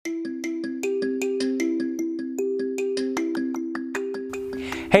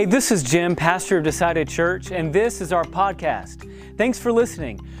Hey, this is Jim, pastor of Decided Church, and this is our podcast. Thanks for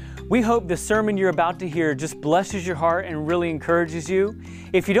listening. We hope the sermon you're about to hear just blesses your heart and really encourages you.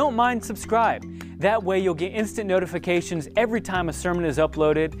 If you don't mind, subscribe. That way you'll get instant notifications every time a sermon is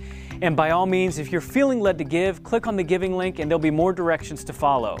uploaded. And by all means, if you're feeling led to give, click on the giving link and there'll be more directions to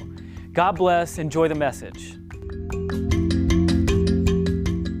follow. God bless. Enjoy the message.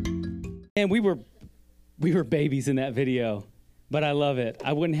 And we were babies in that video. But I love it.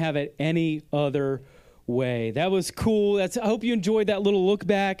 I wouldn't have it any other way. That was cool. I hope you enjoyed that little look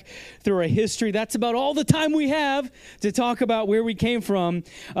back through our history. That's about all the time we have to talk about where we came from.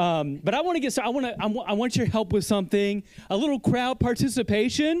 But I want to get started. I want your help with something. A little crowd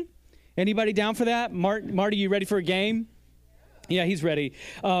participation. Anybody down for that? Marty, you ready for a game? Yeah, he's ready.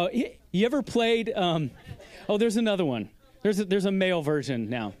 You ever played? There's another one. There's a male version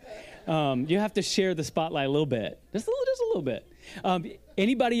now. You have to share the spotlight a little bit. Just a little bit.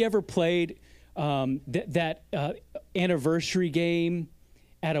 Anybody ever played that anniversary game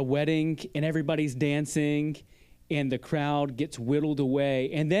at a wedding and everybody's dancing and the crowd gets whittled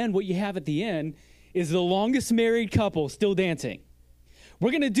away? And then what you have at the end is the longest married couple still dancing.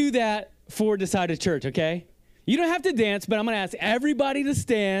 We're going to do that for Decided Church, okay? You don't have to dance, but I'm going to ask everybody to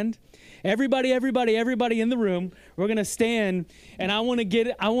stand. Everybody in the room, we're going to stand, and I want to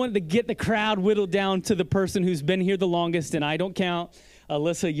get the crowd whittled down to the person who's been here the longest, and I don't count.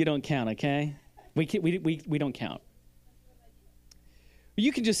 Alyssa, you don't count, okay? We don't count.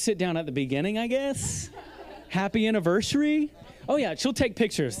 You can just sit down at the beginning, I guess. Happy anniversary. Oh, yeah, she'll take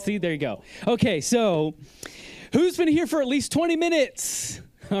pictures. See, there you go. Okay, so who's been here for at least 20 minutes?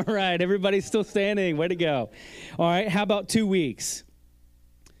 All right, everybody's still standing. Way to go. All right, how about 2 weeks?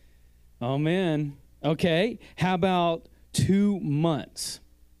 Oh, man. Okay. How about 2 months?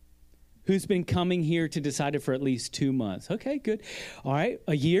 Who's been coming here to Decided for at least 2 months? Okay, good. All right.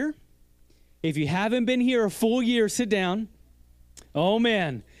 A year? If you haven't been here a full year, sit down. Oh,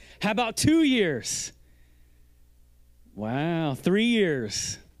 man. How about 2 years? Wow. 3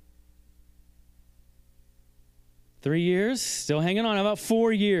 years. 3 years? Still hanging on. How about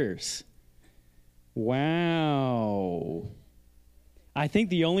 4 years? Wow. I think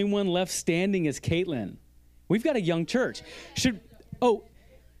the only one left standing is Caitlin. We've got a young church. Oh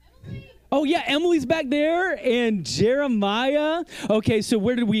yeah, Emily's back there and Jeremiah. Okay, so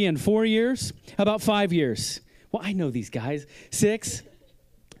where did we end? 4 years? How about 5 years? Well, I know these guys. 6,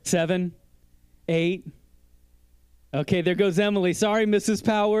 7, 8. Okay, there goes Emily. Sorry, Mrs.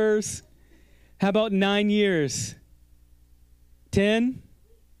 Powers. How about 9 years? 10?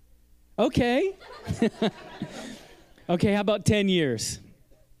 Okay. Okay, how about 10 years?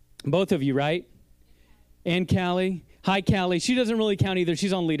 Both of you, right? And Callie. Hi, Callie. She doesn't really count either.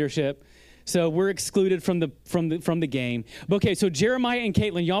 She's on leadership. So we're excluded from the game. Okay, so Jeremiah and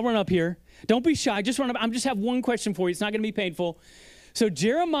Caitlin, y'all run up here. Don't be shy. Just run up. I just have one question for you. It's not going to be painful. So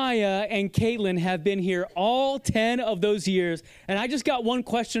Jeremiah and Caitlin have been here all 10 of those years, and I just got one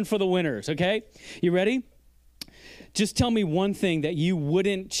question for the winners, okay? You ready? Just tell me one thing that you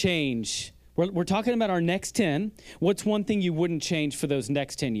wouldn't change. We're talking about our next 10. What's one thing you wouldn't change for those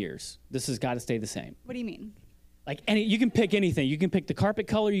next 10 years? This has got to stay the same. What do you mean? You can pick anything. You can pick the carpet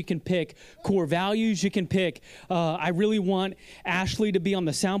color. You can pick core values. You can pick, I really want Ashley to be on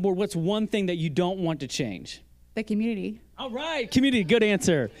the soundboard. What's one thing that you don't want to change? The community. All right, community. Good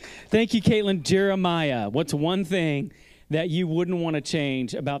answer. Thank you, Caitlin. Jeremiah, what's one thing that you wouldn't want to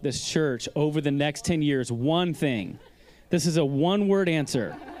change about this church over the next 10 years? One thing. This is a one-word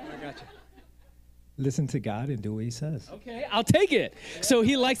answer. Listen to God and do what he says. Okay, I'll take it. So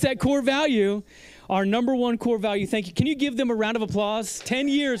he likes that core value, our number one core value. Thank you. Can you give them a round of applause? 10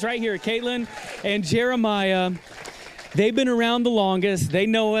 years right here, Caitlin and Jeremiah. They've been around the longest. They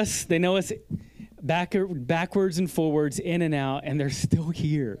know us. They know us backwards and forwards, in and out, and they're still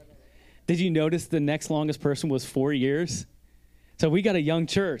here. Did you notice the next longest person was 4 years? So we got a young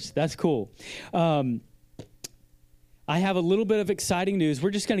church. That's cool. I have a little bit of exciting news. We're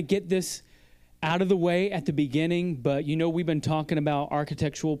just going to get this out of the way at the beginning, but we've been talking about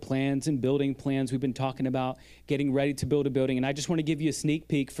architectural plans and building plans. We've been talking about getting ready to build a building, and I just want to give you a sneak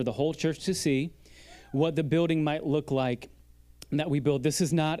peek for the whole church to see what the building might look like that we build. This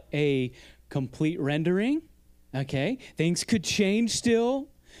is not a complete rendering, okay? Things could change still.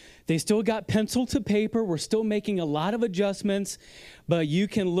 They still got pencil to paper. We're still making a lot of adjustments, but you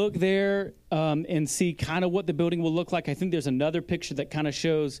can look there and see kind of what the building will look like. I think there's another picture that kind of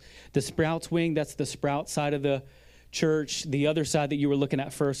shows the Sprouts wing. That's the Sprout side of the church. The other side that you were looking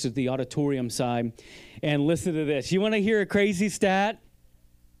at first is the auditorium side. And listen to this. You want to hear a crazy stat?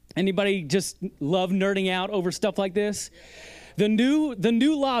 Anybody just love nerding out over stuff like this? The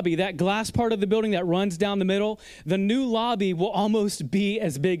new lobby, that glass part of the building that runs down the middle, the new lobby will almost be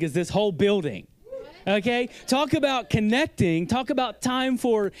as big as this whole building. Okay? Talk about connecting. Talk about time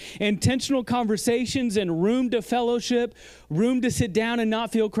for intentional conversations and room to fellowship, room to sit down and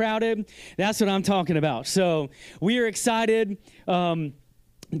not feel crowded. That's what I'm talking about. So we are excited.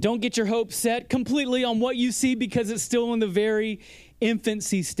 Don't get your hopes set completely on what you see because it's still in the very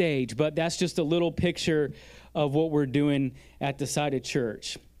infancy stage. But that's just a little picture of what we're doing at Decided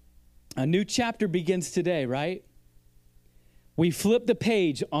Church. A new chapter begins today, right? We flip the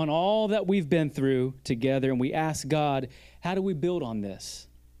page on all that we've been through together, and we ask God, how do we build on this?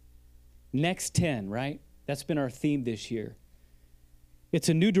 Next 10, right? That's been our theme this year. It's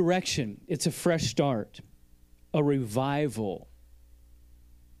a new direction. It's a fresh start, a revival.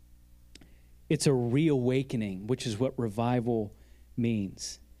 It's a reawakening, which is what revival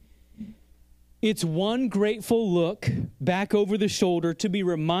means. It's one grateful look back over the shoulder to be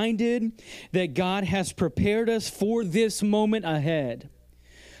reminded that God has prepared us for this moment ahead.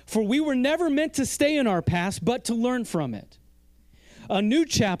 For we were never meant to stay in our past, but to learn from it. A new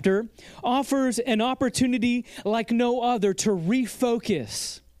chapter offers an opportunity like no other to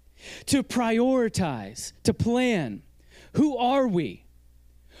refocus, to prioritize, to plan. Who are we?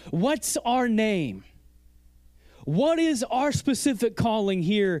 What's our name? What is our specific calling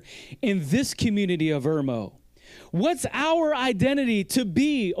here in this community of Irmo? What's our identity to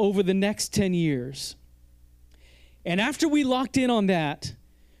be over the next 10 years? And after we locked in on that,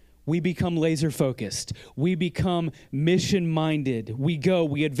 we become laser focused. We become mission minded. We go,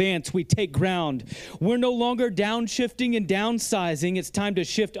 we advance, we take ground. We're no longer downshifting and downsizing. It's time to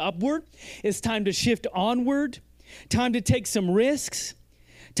shift upward. It's time to shift onward. Time to take some risks.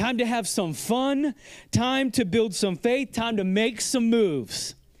 Time to have some fun, time to build some faith, time to make some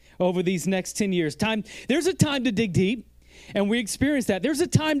moves over these next 10 years. There's a time to dig deep, and we experience that. There's a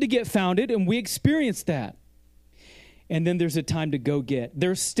time to get founded, and we experience that. And then there's a time to go get.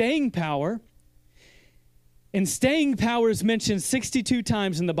 There's staying power, and staying power is mentioned 62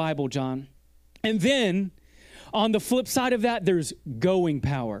 times in the Bible, John. And then on the flip side of that, there's going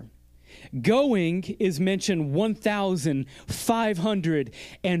power. Going is mentioned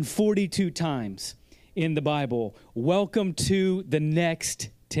 1,542 times in the Bible. Welcome to the next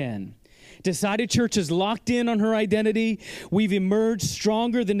 10. Decided Church is locked in on her identity. We've emerged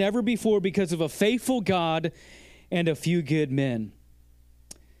stronger than ever before because of a faithful God and a few good men.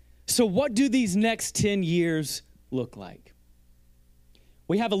 So what do these next 10 years look like?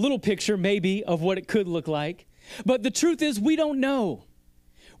 We have a little picture maybe of what it could look like, but the truth is we don't know.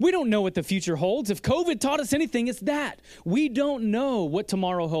 We don't know what the future holds. If COVID taught us anything, it's that. We don't know what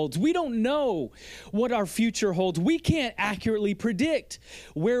tomorrow holds. We don't know what our future holds. We can't accurately predict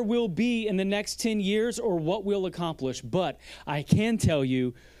where we'll be in the next 10 years or what we'll accomplish, but I can tell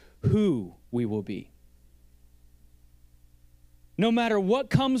you who we will be. No matter what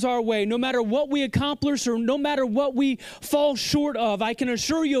comes our way, no matter what we accomplish, or no matter what we fall short of, I can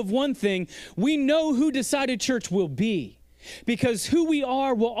assure you of one thing. We know who Decided Church will be. Because who we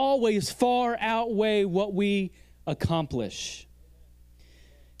are will always far outweigh what we accomplish.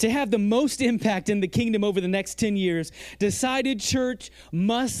 To have the most impact in the kingdom over the next 10 years, Decided Church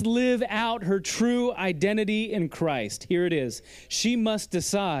must live out her true identity in Christ. Here it is. She must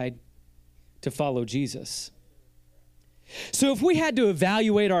decide to follow Jesus. So if we had to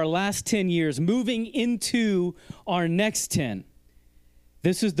evaluate our last 10 years moving into our next 10,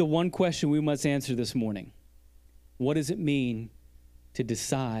 this is the one question we must answer this morning. What does it mean to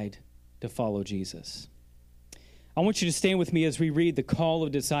decide to follow Jesus? I want you to stand with me as we read the call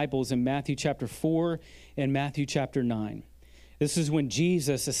of disciples in Matthew chapter 4 and Matthew chapter 9. This is when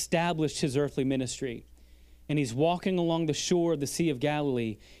Jesus established his earthly ministry, and he's walking along the shore of the Sea of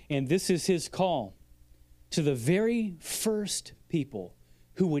Galilee, and this is his call to the very first people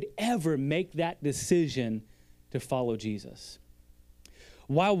who would ever make that decision to follow Jesus.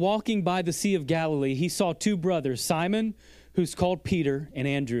 While walking by the Sea of Galilee, he saw two brothers, Simon, who's called Peter, and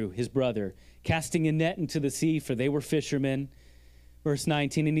Andrew, his brother, casting a net into the sea, for they were fishermen. Verse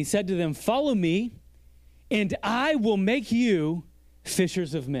 19, and he said to them, "Follow me, and I will make you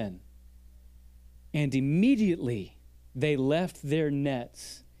fishers of men." And immediately they left their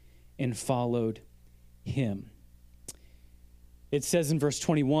nets and followed him. It says in verse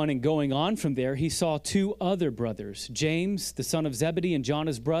 21, and going on from there, he saw two other brothers, James, the son of Zebedee, and John,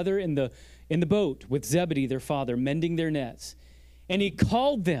 his brother, in the boat with Zebedee, their father, mending their nets. And he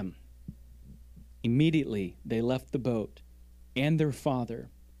called them. Immediately, they left the boat and their father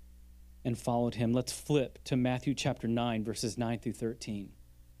and followed him. Let's flip to Matthew chapter 9, verses 9 through 13.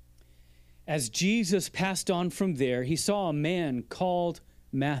 as Jesus passed on from there, he saw a man called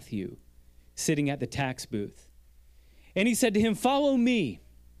Matthew sitting at the tax booth. And he said to him, "Follow me."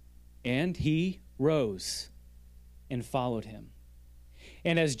 And he rose and followed him.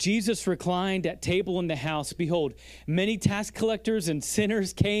 And as Jesus reclined at table in the house, behold, many tax collectors and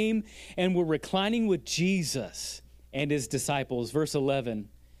sinners came and were reclining with Jesus and his disciples. Verse 11.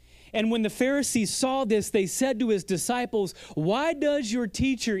 And when the Pharisees saw this, they said to his disciples, "Why does your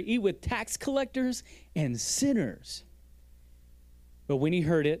teacher eat with tax collectors and sinners?" But when he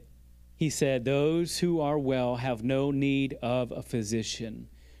heard it, he said, "Those who are well have no need of a physician,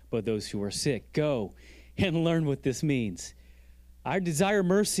 but those who are sick. Go and learn what this means. I desire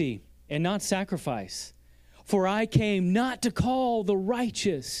mercy and not sacrifice, for I came not to call the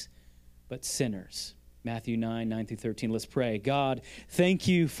righteous, but sinners." Matthew 9:9-13. Let's pray. God, thank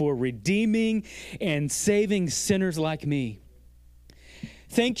you for redeeming and saving sinners like me.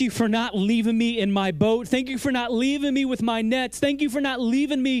 Thank you for not leaving me in my boat. Thank you for not leaving me with my nets. Thank you for not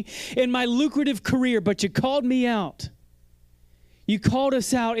leaving me in my lucrative career, but you called me out. You called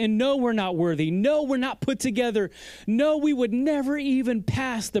us out, and no, we're not worthy. No, we're not put together. No, we would never even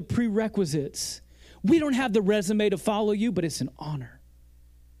pass the prerequisites. We don't have the resume to follow you, but it's an honor.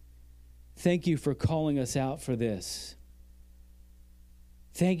 Thank you for calling us out for this.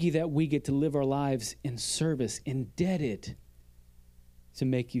 Thank you that we get to live our lives in service, indebted to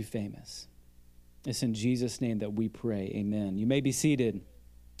make you famous. It's in Jesus' name that we pray. Amen. You may be seated.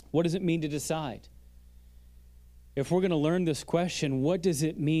 What does it mean to decide? If we're going to learn this question, what does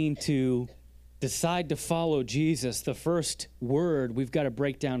it mean to decide to follow Jesus? The first word we've got to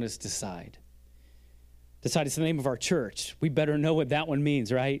break down is decide. Decide is the name of our church. We better know what that one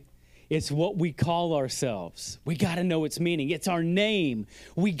means, right? It's what we call ourselves. We got to know its meaning. It's our name.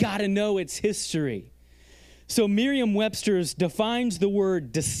 We got to know its history. So Merriam-Webster's defines the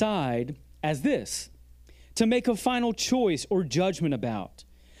word decide as this: to make a final choice or judgment about,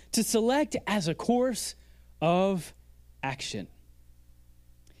 to select as a course of action,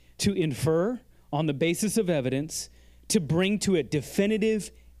 to infer on the basis of evidence, to bring to a definitive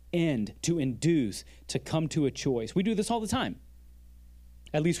end, to induce, to come to a choice. We do this all the time.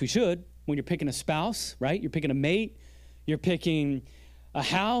 At least we should. When you're picking a spouse, right? You're picking a mate. You're picking a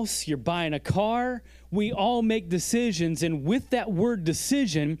house. You're buying a car. We all make decisions. And with that word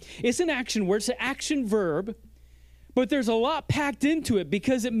decision, it's an action word. It's an action verb. But there's a lot packed into it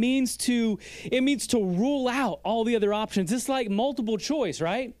because it means to rule out all the other options. It's like multiple choice,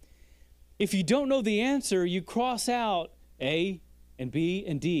 right? If you don't know the answer, you cross out A and B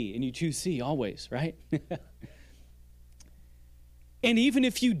and D, and you choose C always, right? And even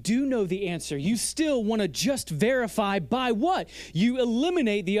if you do know the answer, you still want to just verify by what? You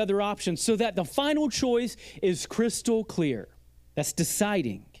eliminate the other options so that the final choice is crystal clear. That's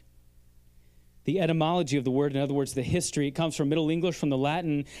deciding. The etymology of the word, in other words, the history, it comes from Middle English, from the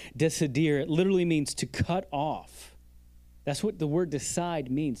Latin decidere. It literally means to cut off. That's what the word decide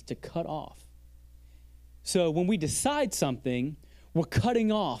means, to cut off. So when we decide something, we're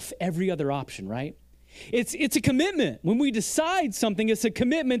cutting off every other option, right? It's a commitment. When we decide something, it's a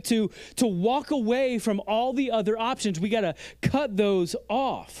commitment to walk away from all the other options. We got to cut those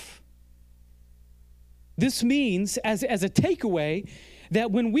off. This means, as a takeaway, that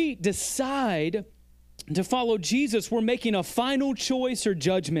when we decide to follow Jesus, we're making a final choice or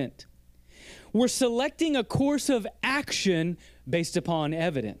judgment. We're selecting a course of action based upon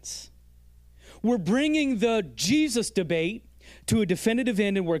evidence. We're bringing the Jesus debate to a definitive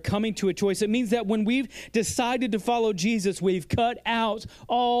end, and we're coming to a choice. It means that when we've decided to follow Jesus, we've cut out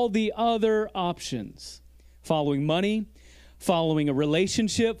all the other options. Following money, following a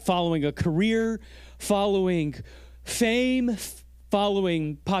relationship, following a career, following fame,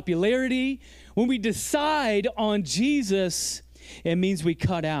 following popularity. When we decide on Jesus, it means we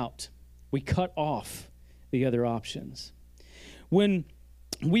cut off the other options. When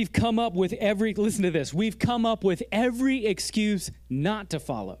we've come up with listen to this, we've come up with every excuse not to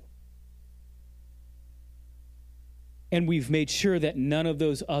follow. And we've made sure that none of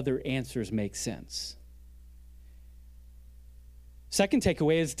those other answers make sense. Second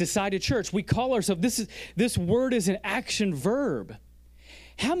takeaway is decided church. We call ourselves, this word is an action verb.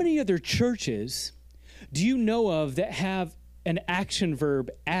 How many other churches do you know of that have an action verb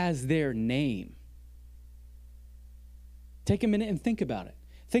as their name? Take a minute and think about it.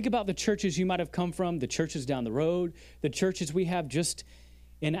 Think about the churches you might have come from, the churches down the road, the churches we have just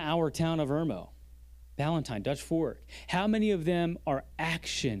in our town of Irmo, Ballantyne, Dutch Fork. How many of them are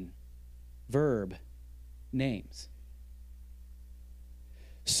action verb names?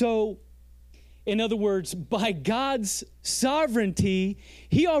 So In other words, by God's sovereignty,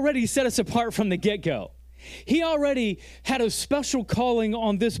 he already set us apart from the get-go. He already had a special calling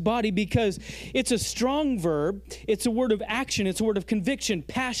on this body because it's a strong verb. It's a word of action. It's a word of conviction,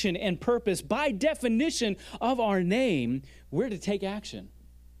 passion, and purpose. By definition of our name, we're to take action.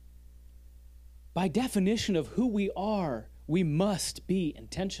 By definition of who we are, we must be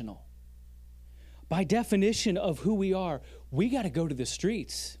intentional. By definition of who we are, we got to go to the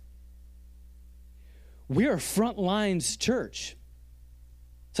streets. We are front lines church.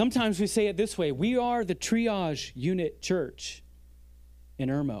 Sometimes we say it this way: we are the triage unit church in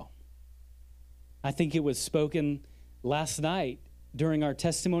Irmo. I think it was spoken last night during our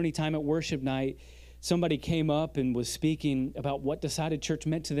testimony time at worship night. Somebody came up and was speaking about what Decided Church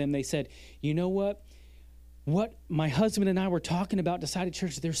meant to them. They said, you know what? What my husband and I were talking about Decided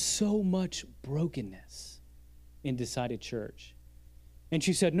Church, there's so much brokenness in Decided Church. And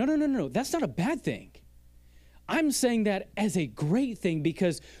she said, no, that's not a bad thing. I'm saying that as a great thing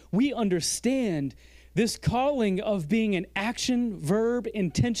because we understand this calling of being an action, verb,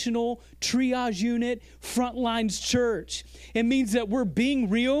 intentional, triage unit, frontlines church. It means that we're being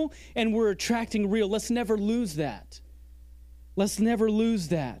real and we're attracting real. Let's never lose that. Let's never lose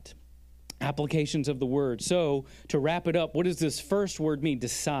that. Applications of the word. So to wrap it up, what does this first word mean?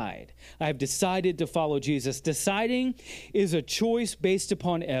 Decide. I've decided to follow Jesus. Deciding is a choice based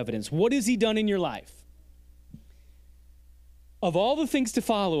upon evidence. What has he done in your life? Of all the things to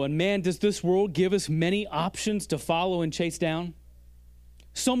follow, and man, does this world give us many options to follow and chase down?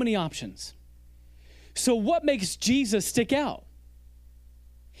 So many options. So what makes Jesus stick out?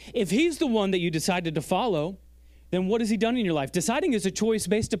 If he's the one that you decided to follow, then what has he done in your life? Deciding is a choice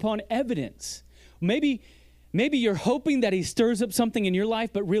based upon evidence. Maybe you're hoping that he stirs up something in your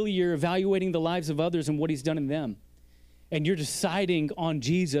life, but really you're evaluating the lives of others and what he's done in them. And you're deciding on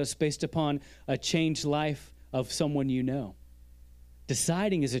Jesus based upon a changed life of someone you know.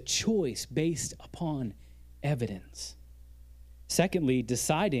 Deciding is a choice based upon evidence. Secondly,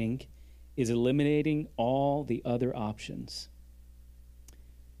 deciding is eliminating all the other options.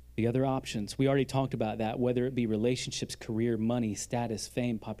 The other options, we already talked about that, whether it be relationships, career, money, status,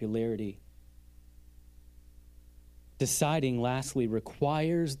 fame, popularity. Deciding, lastly,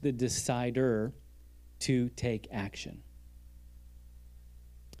 requires the decider to take action.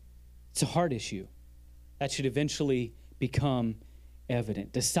 It's a heart issue that should eventually become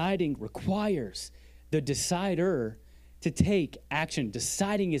evident. Deciding requires the decider to take action.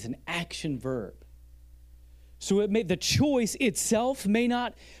 Deciding is an action verb. So the choice itself may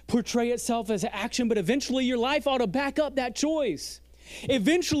not portray itself as action, but eventually your life ought to back up that choice.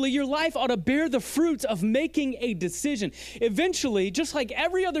 Eventually your life ought to bear the fruits of making a decision. Eventually, just like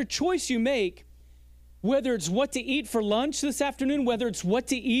every other choice you make, whether it's what to eat for lunch this afternoon, whether it's what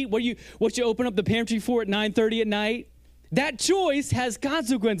to eat, what you open up the pantry for at 9:30 at night, that choice has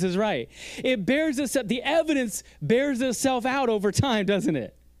consequences, right? It bears itself, the evidence bears itself out over time, doesn't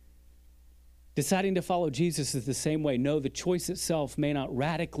it? Deciding to follow Jesus is the same way. No, the choice itself may not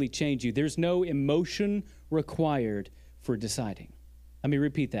radically change you. There's no emotion required for deciding. Let me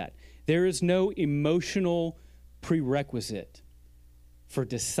repeat that. There is no emotional prerequisite for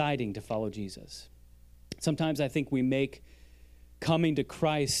deciding to follow Jesus. Sometimes I think we make coming to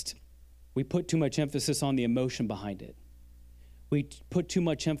Christ, we put too much emphasis on the emotion behind it. We put too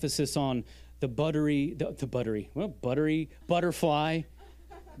much emphasis on the butterfly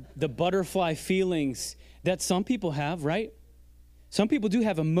feelings that some people have, right? Some people do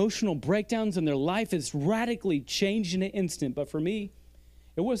have emotional breakdowns and their life is radically changed in an instant. But for me,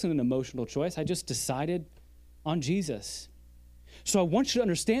 it wasn't an emotional choice. I just decided on Jesus. So I want you to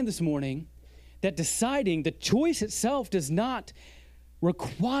understand this morning that deciding, the choice itself does not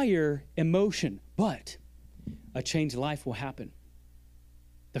require emotion, but a changed life will happen.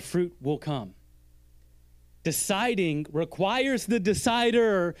 The fruit will come. Deciding requires the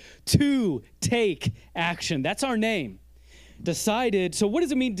decider to take action. That's our name. Decided. So what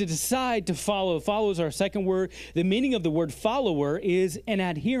does it mean to decide to follow? Follow is our second word. The meaning of the word follower is an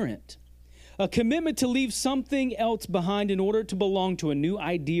adherent. A commitment to leave something else behind in order to belong to a new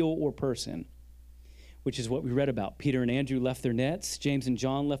ideal or person, which is what we read about. Peter and Andrew left their nets. James and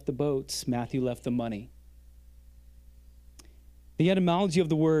John left the boats. Matthew left the money. The etymology of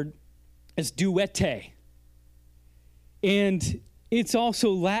the word is duete. And it's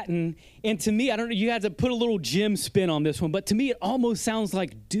also Latin. And to me, I don't know, you had to put a little Jim spin on this one, but to me, it almost sounds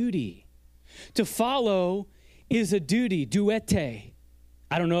like duty. To follow is a duty, duete.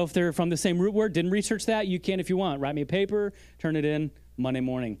 I don't know if they're from the same root word. Didn't research that. You can if you want. Write me a paper, turn it in Monday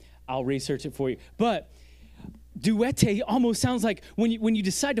morning. I'll research it for you. But duete almost sounds like when you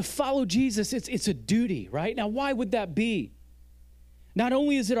decide to follow Jesus, it's a duty, right? Now, why would that be? Not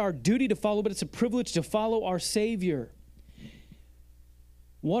only is it our duty to follow, but it's a privilege to follow our Savior.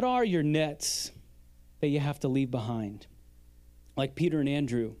 What are your nets that you have to leave behind? Like Peter and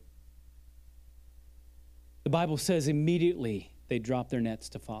Andrew. The Bible says immediately they dropped their nets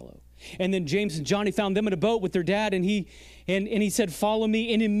to follow. And then James and John, he found them in a boat with their dad, and he said, "Follow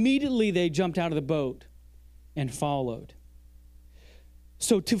me." And immediately they jumped out of the boat and followed.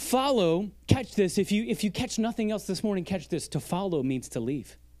 So to follow, catch this, if you catch nothing else this morning, catch this. To follow means to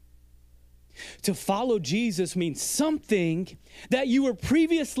leave. To follow Jesus means something that you were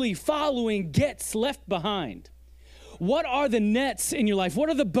previously following gets left behind. What are the nets in your life? What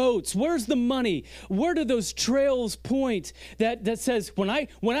are the boats? Where's the money? Where do those trails point that says, when I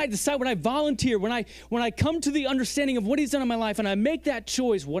decide, when I volunteer, when I come to the understanding of what he's done in my life and I make that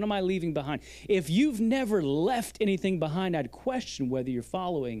choice, what am I leaving behind? If you've never left anything behind, I'd question whether you're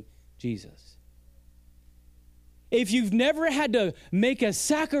following Jesus. If you've never had to make a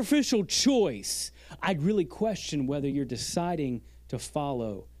sacrificial choice, I'd really question whether you're deciding to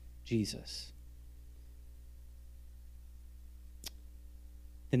follow Jesus.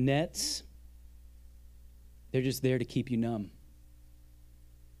 The nets, they're just there to keep you numb.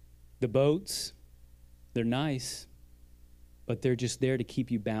 The boats, they're nice, but they're just there to keep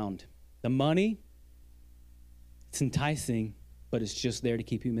you bound. The money, it's enticing, but it's just there to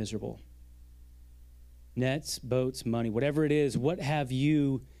keep you miserable. Nets, boats, money, whatever it is, what have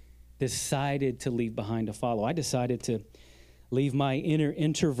you decided to leave behind to follow? I decided to leave my inner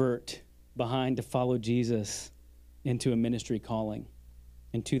introvert behind to follow Jesus into a ministry calling.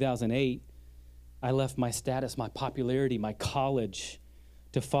 In 2008, I left my status, my popularity, my college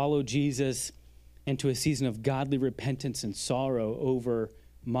to follow Jesus into a season of godly repentance and sorrow over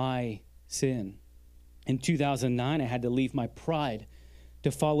my sin. In 2009, I had to leave my pride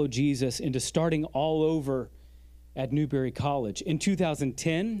to follow Jesus into starting all over at Newberry College. In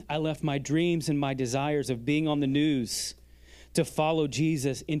 2010, I left my dreams and my desires of being on the news to follow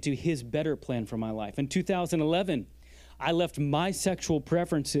Jesus into his better plan for my life. In 2011, I left my sexual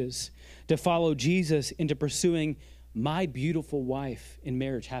preferences to follow Jesus into pursuing my beautiful wife in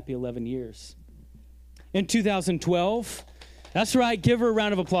marriage. Happy 11 years. In 2012, that's right, give her a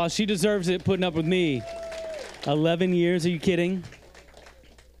round of applause. She deserves it, putting up with me. 11 years, are you kidding?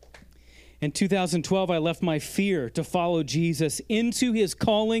 In 2012, I left my fear to follow Jesus into his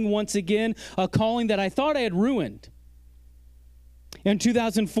calling once again, a calling that I thought I had ruined. In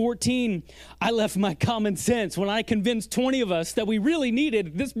 2014, I left my common sense when I convinced 20 of us that we really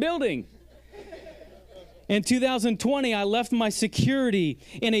needed this building. In 2020, I left my security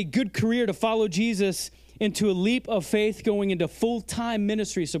in a good career to follow Jesus into a leap of faith going into full-time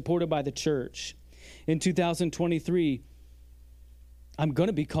ministry supported by the church. In 2023, I'm going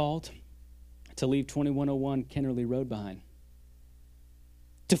to be called to leave 2101 Kennerly Road behind.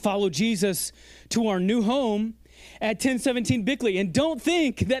 To follow Jesus to our new home at 1017 Bickley. And don't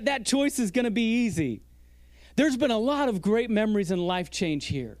think that that choice is going to be easy. There's been a lot of great memories and life change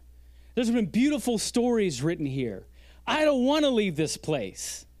here. There's been beautiful stories written here. I don't want to leave this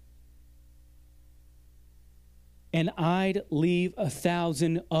place. And I'd leave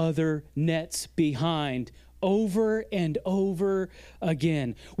 1,000 other nets behind over and over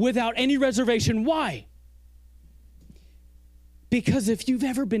again without any reservation. Why? Because if you've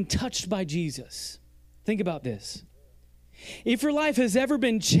ever been touched by Jesus, think about this. If your life has ever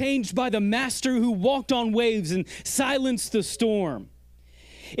been changed by the master who walked on waves and silenced the storm,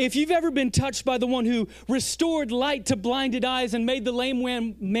 if you've ever been touched by the one who restored light to blinded eyes and made the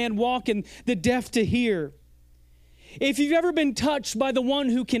lame man walk and the deaf to hear, if you've ever been touched by the one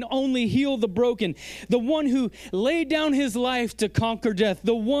who can only heal the broken, the one who laid down his life to conquer death,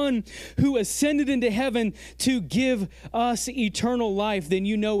 the one who ascended into heaven to give us eternal life, then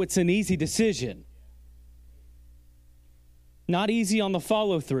you know it's an easy decision. Not easy on the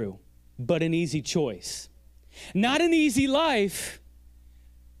follow-through, but an easy choice. Not an easy life,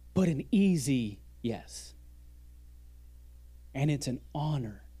 but an easy yes. And it's an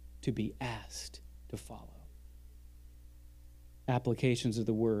honor to be asked to follow. Applications of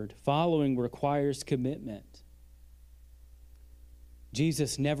the word. Following requires commitment.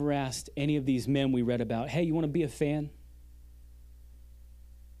 Jesus never asked any of these men we read about, hey, you want to be a fan?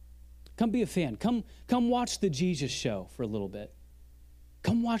 Come be a fan. Come watch the Jesus show for a little bit.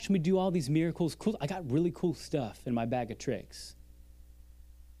 Come watch me do all these miracles. Cool. I got really cool stuff in my bag of tricks.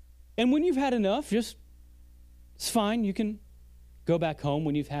 And when you've had enough, it's fine. You can go back home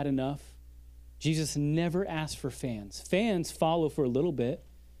when you've had enough. Jesus never asked for fans. Fans follow for a little bit,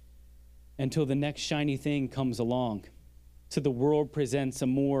 until the next shiny thing comes along. So the world presents a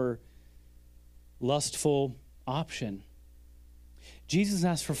more lustful option. Jesus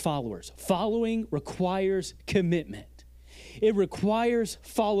asked for followers. Following requires commitment. It requires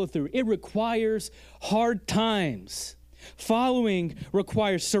follow through. It requires hard times. Following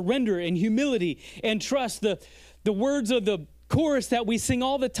requires surrender and humility and trust. The words of the chorus that we sing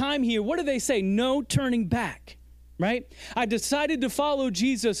all the time here, what do they say? No turning back, right? I decided to follow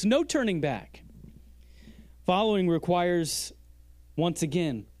Jesus, no turning back. Following requires, once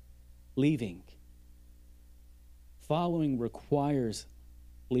again, leaving. Following requires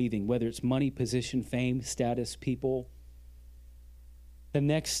leaving, whether it's money, position, fame, status, people. The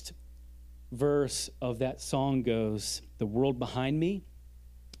next verse of that song goes, the world behind me,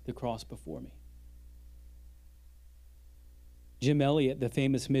 the cross before me. Jim Elliot, the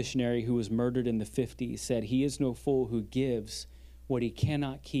famous missionary who was murdered in the 50s, said, he is no fool who gives what he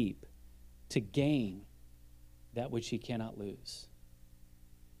cannot keep to gain that which he cannot lose.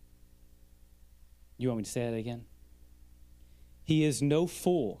 You want me to say that again? He is no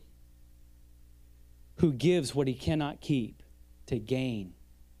fool who gives what he cannot keep to gain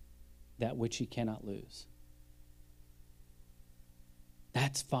that which he cannot lose.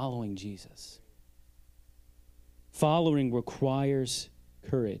 That's following Jesus. Following requires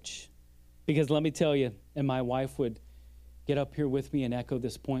courage. Because let me tell you, and my wife would get up here with me and echo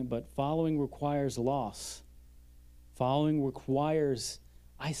this point, but following requires loss. Following requires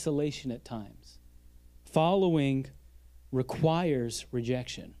isolation at times. Following requires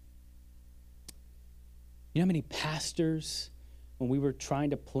rejection. You know how many pastors, when we were trying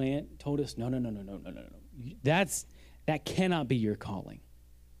to plant, told us, no. That cannot be your calling.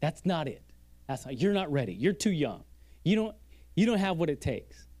 That's not it. You're not ready. You're too young. You don't have what it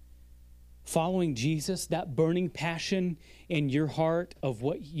takes. Following Jesus, that burning passion in your heart of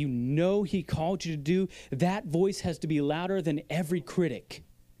what you know he called you to do, that voice has to be louder than every critic.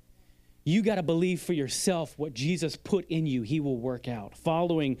 You got to believe for yourself what Jesus put in you, he will work out.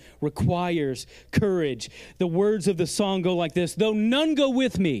 Following requires courage. The words of the song go like this, though none go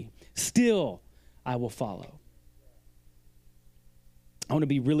with me, still I will follow. I want to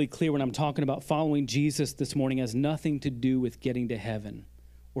be really clear when I'm talking about following Jesus this morning has nothing to do with getting to heaven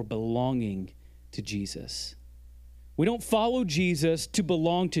or belonging to Jesus. We don't follow Jesus to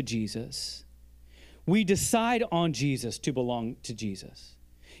belong to Jesus. We decide on Jesus to belong to Jesus.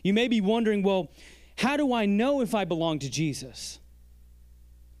 You may be wondering, well, how do I know if I belong to Jesus?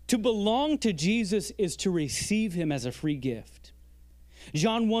 To belong to Jesus is to receive him as a free gift.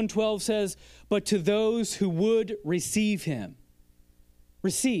 John 1:12 says, but to those who would receive him.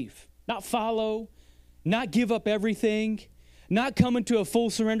 Receive, not follow, not give up everything, not come into a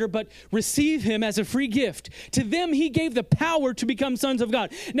full surrender, but receive him as a free gift. To them, he gave the power to become sons of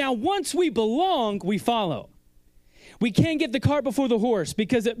God. Now, once we belong, we follow. We can't get the cart before the horse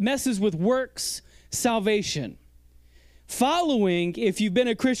because it messes with works salvation. Following, if you've been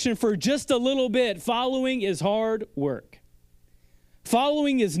a Christian for just a little bit, following is hard work.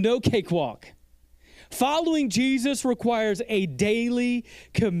 Following is no cakewalk. Following Jesus requires a daily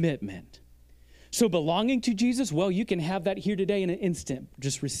commitment. So belonging to Jesus, well, you can have that here today in an instant.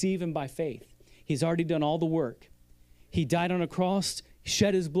 Just receive him by faith. He's already done all the work. He died on a cross,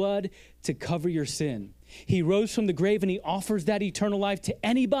 shed his blood to cover your sin. He rose from the grave and he offers that eternal life to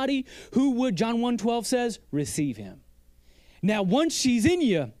anybody who would, John 1:12 says, receive him. Now, once she's in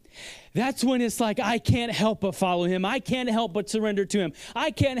you, that's when it's like, I can't help but follow him. I can't help but surrender to him.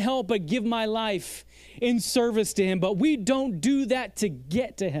 I can't help but give my life in service to him. But we don't do that to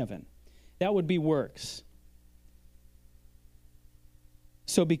get to heaven. That would be works.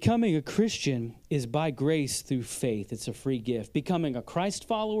 So becoming a Christian is by grace through faith. It's a free gift. Becoming a Christ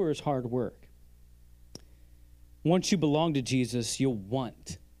follower is hard work. Once you belong to Jesus, you'll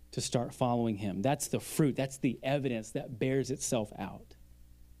want to start following him. That's the fruit. That's the evidence that bears itself out.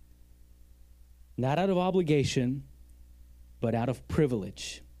 Not out of obligation, but out of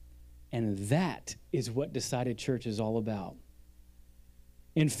privilege. And that is what Decided Church is all about.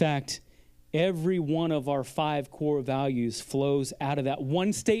 In fact, every one of our 5 core values flows out of that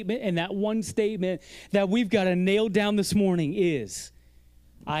one statement, and that one statement that we've got to nail down this morning is,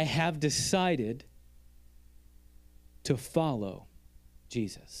 I have decided to follow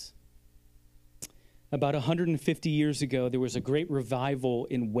Jesus. About 150 years ago, there was a great revival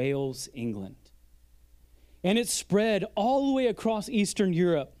in Wales, England. And it spread all the way across Eastern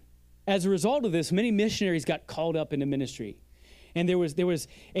Europe. As a result of this, many missionaries got called up into ministry. And there was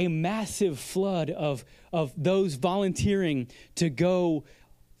a massive flood of those volunteering to go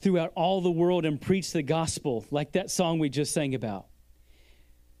throughout all the world and preach the gospel, like that song we just sang about.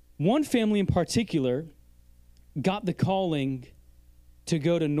 One family in particular got the calling to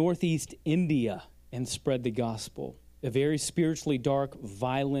go to Northeast India and spread the gospel, a very spiritually dark,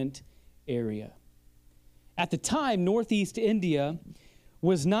 violent area. At the time, Northeast India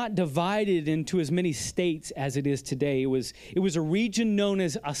was not divided into as many states as it is today. It was a region known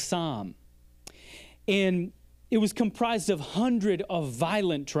as Assam. And it was comprised of hundreds of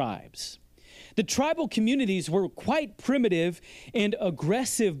violent tribes. The tribal communities were quite primitive and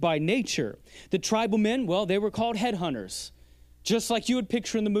aggressive by nature. The tribal men, well, they were called headhunters, just like you would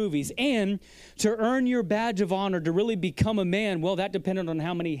picture in the movies. And to earn your badge of honor, to really become a man, well, that depended on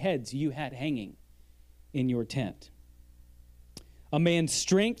how many heads you had hanging in your tent. A man's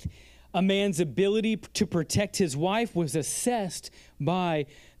strength, a man's ability to protect his wife was assessed by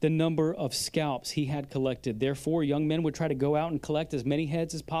the number of scalps he had collected. Therefore, young men would try to go out and collect as many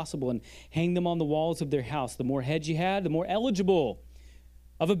heads as possible and hang them on the walls of their house. The more heads you had, the more eligible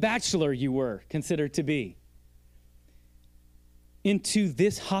of a bachelor you were considered to be. Into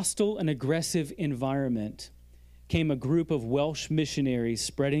this hostile and aggressive environment came a group of Welsh missionaries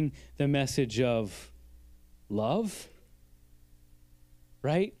spreading the message of love,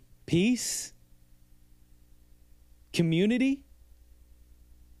 right? Peace, community,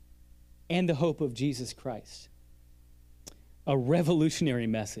 and the hope of Jesus Christ. A revolutionary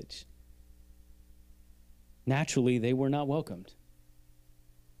message. Naturally, they were not welcomed.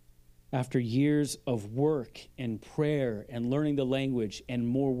 After years of work and prayer and learning the language and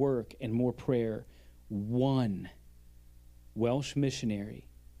more work and more prayer, one Welsh missionary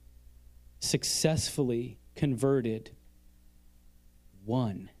successfully converted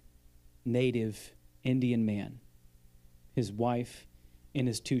one native Indian man, his wife, and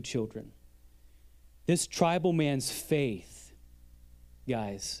his 2 children. This tribal man's faith,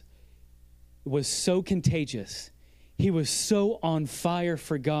 guys, was so contagious. He was so on fire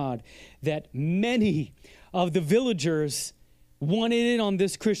for God that many of the villagers wanted in on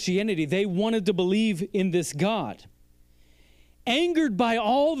this Christianity. They wanted to believe in this God. Angered by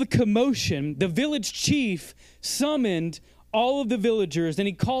all the commotion, the village chief summoned all of the villagers, and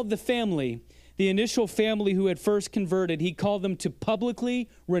he called the family, the initial family who had first converted, he called them to publicly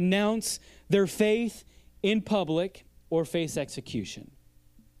renounce their faith in public or face execution.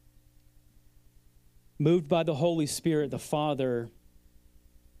 Moved by the Holy Spirit, the father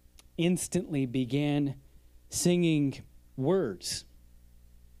instantly began singing words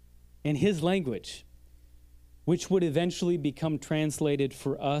in his language, which would eventually become translated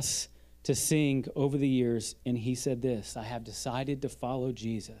for us to sing over the years. And he said this: I have decided to follow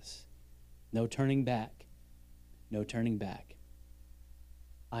Jesus. No turning back. No turning back.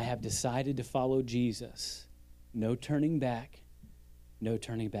 I have decided to follow Jesus. No turning back. No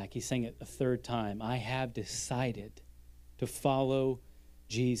turning back. He sang it a 3rd time. I have decided to follow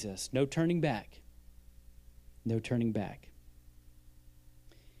Jesus. No turning back. No turning back.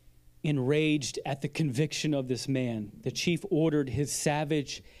 Enraged at the conviction of this man, the chief ordered his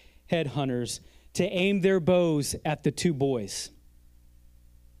savage headhunters to aim their bows at the 2 boys.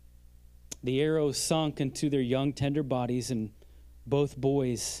 The arrows sunk into their young, tender bodies, and both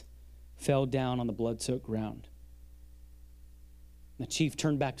boys fell down on the blood-soaked ground. The chief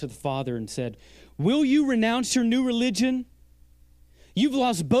turned back to the father and said, will you renounce your new religion? You've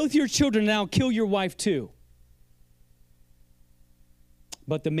lost both your children, and I'll kill your wife too.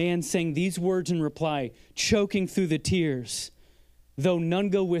 But the man sang these words in reply, choking through the tears, though none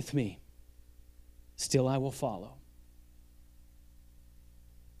go with me, still I will follow.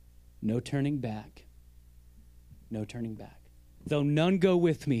 No turning back. No turning back. Though none go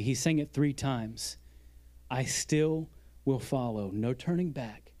with me, he sang it 3 times, I still will follow. No turning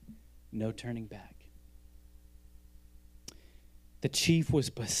back. No turning back. The chief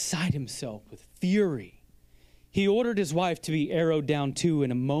was beside himself with fury. He ordered his wife to be arrowed down too.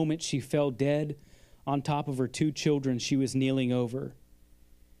 In a moment, she fell dead on top of her 2 children she was kneeling over.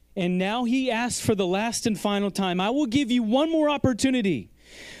 And now he asked for the last and final time, I will give you one more opportunity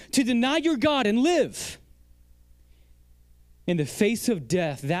to deny your God and live. In the face of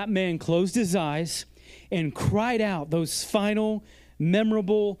death, that man closed his eyes and cried out those final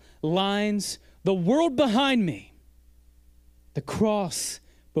memorable lines, the world behind me, the cross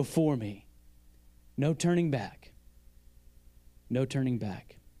before me. No turning back. No turning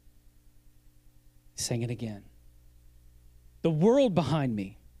back. Sang it again. The world behind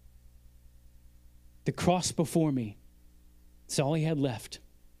me, the cross before me. It's all he had left.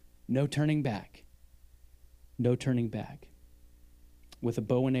 No turning back. No turning back. With a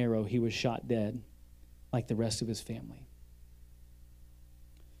bow and arrow, he was shot dead like the rest of his family.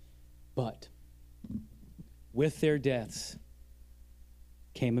 But with their deaths,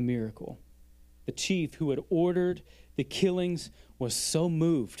 came a miracle. The chief who had ordered the killings was so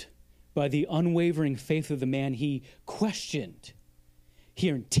moved by the unwavering faith of the man, he questioned. He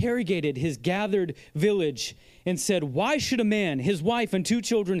interrogated his gathered village and said, "Why should a man, his wife, and 2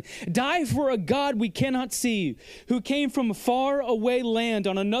 children die for a God we cannot see, who came from a far away land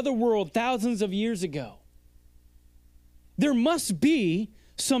on another world thousands of years ago?" There must be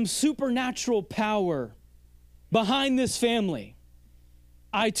some supernatural power behind this family.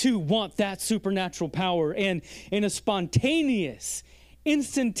 I too want that supernatural power. And in a spontaneous,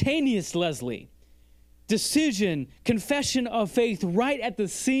 instantaneous, Leslie, decision, confession of faith, right at the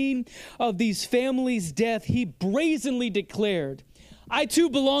scene of these families' death, he brazenly declared, "I too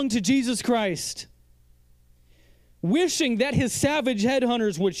belong to Jesus Christ," wishing that his savage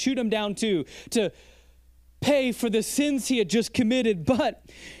headhunters would shoot him down too, to pay for the sins he had just committed. But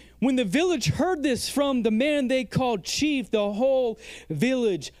when the village heard this from the man they called chief, the whole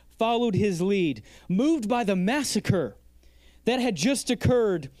village followed his lead, moved by the massacre that had just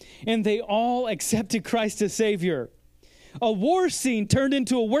occurred, and they all accepted Christ as Savior. A war scene turned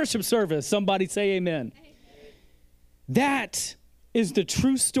into a worship service. Somebody say amen. Amen. That is the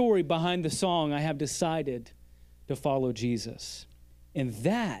true story behind the song, "I Have Decided to Follow Jesus." And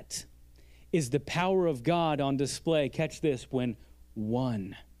that is the power of God on display. Catch this, when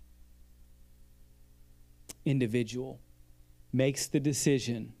one individual makes the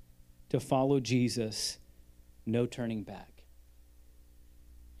decision to follow Jesus, no turning back.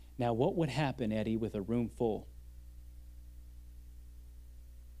 Now, what would happen, Eddie, with a room full?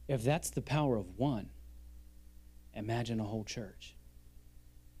 If that's the power of one, imagine a whole church.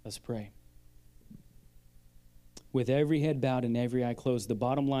 Let's pray. With every head bowed and every eye closed, the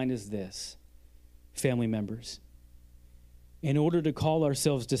bottom line is this, family members. In order to call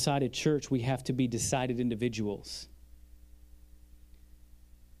ourselves Decided Church, we have to be decided individuals.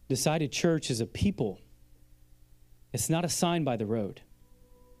 Decided Church is a people. It's not a sign by the road.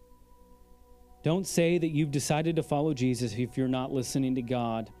 Don't say that you've decided to follow Jesus if you're not listening to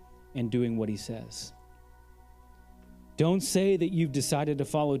God and doing what he says. Don't say that you've decided to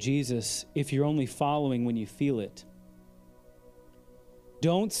follow Jesus if you're only following when you feel it.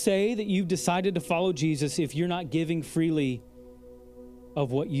 Don't say that you've decided to follow Jesus if you're not giving freely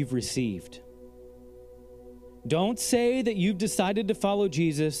of what you've received. Don't say that you've decided to follow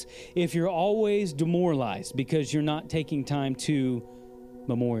Jesus if you're always demoralized because you're not taking time to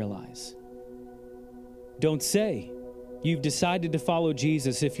memorialize. Don't say you've decided to follow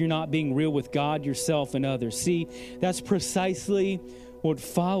Jesus if you're not being real with God, yourself, and others. See, that's precisely what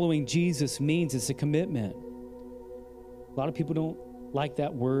following Jesus means. It's a commitment. A lot of people don't like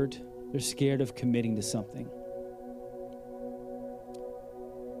that word. They're scared of committing to something.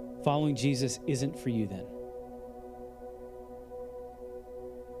 Following Jesus isn't for you then.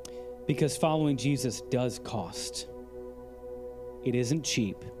 Because following Jesus does cost. It isn't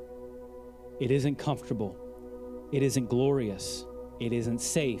cheap. It isn't comfortable. It isn't glorious. It isn't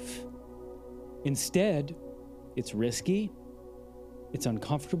safe. Instead, it's risky. It's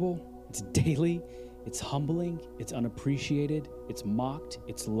uncomfortable. It's daily. It's humbling. It's unappreciated. It's mocked.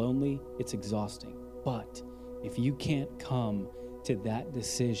 It's lonely. It's exhausting. But if you can't come to that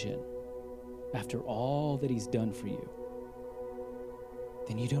decision after all that he's done for you,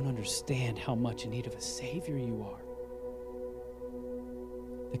 then you don't understand how much in need of a Savior you are.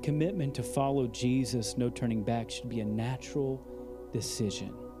 The commitment to follow Jesus, no turning back, should be a natural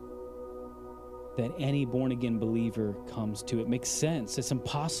decision that any born-again believer comes to. It makes sense. It's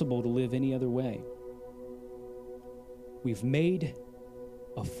impossible to live any other way. We've made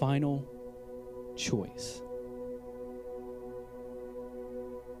a final choice.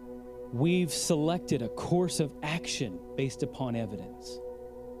 We've selected a course of action based upon evidence.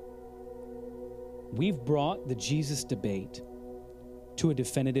 We've brought the Jesus debate to a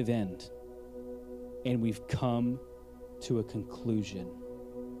definitive end, and we've come to a conclusion.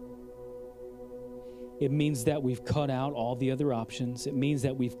 It means that we've cut out all the other options. It means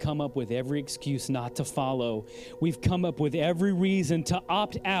that we've come up with every excuse not to follow. We've come up with every reason to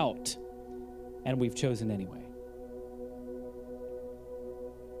opt out, and we've chosen anyway.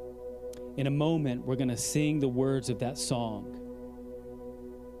 In a moment, we're going to sing the words of that song.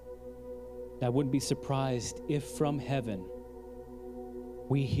 I wouldn't be surprised if from heaven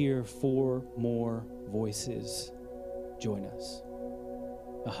we hear 4 more voices join us.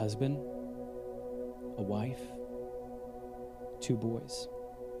 A husband, a wife, 2 boys.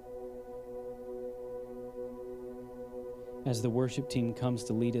 As the worship team comes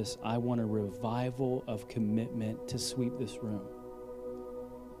to lead us, I want a revival of commitment to sweep this room.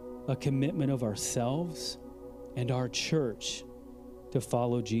 A commitment of ourselves and our church to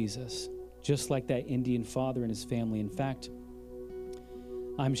follow Jesus, just like that Indian father and his family. In fact,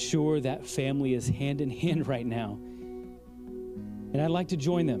 I'm sure that family is hand in hand right now. And I'd like to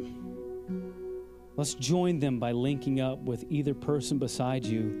join them. Let's join them by linking up with either person beside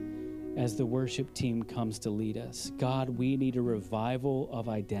you as the worship team comes to lead us. God, we need a revival of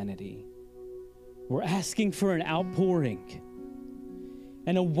identity. We're asking for an outpouring,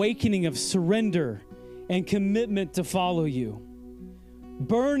 an awakening of surrender and commitment to follow you.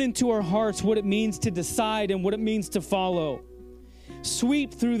 Burn into our hearts what it means to decide and what it means to follow.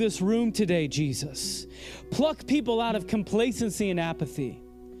 Sweep through this room today, Jesus. Pluck people out of complacency and apathy.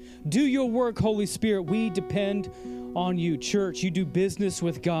 Do your work, Holy Spirit. We depend on you. Church, you do business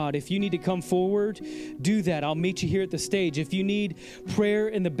with God. If you need to come forward, do that. I'll meet you here at the stage. If you need prayer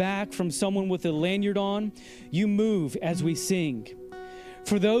in the back from someone with a lanyard on, you move as we sing.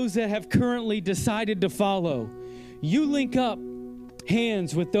 For those that have currently decided to follow, you link up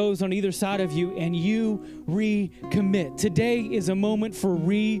hands with those on either side of you and you recommit. Today is a moment for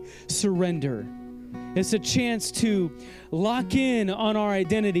re-surrender. It's a chance to lock in on our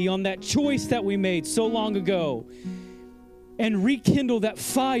identity, on that choice that we made so long ago, and rekindle that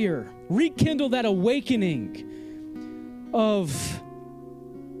fire, rekindle that awakening of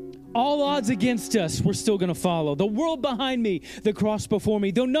all odds against us, we're still going to follow. The world behind me, the cross before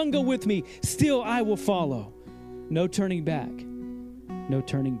me, though none go with me, still I will follow. No turning back. No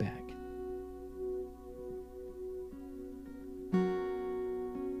turning back.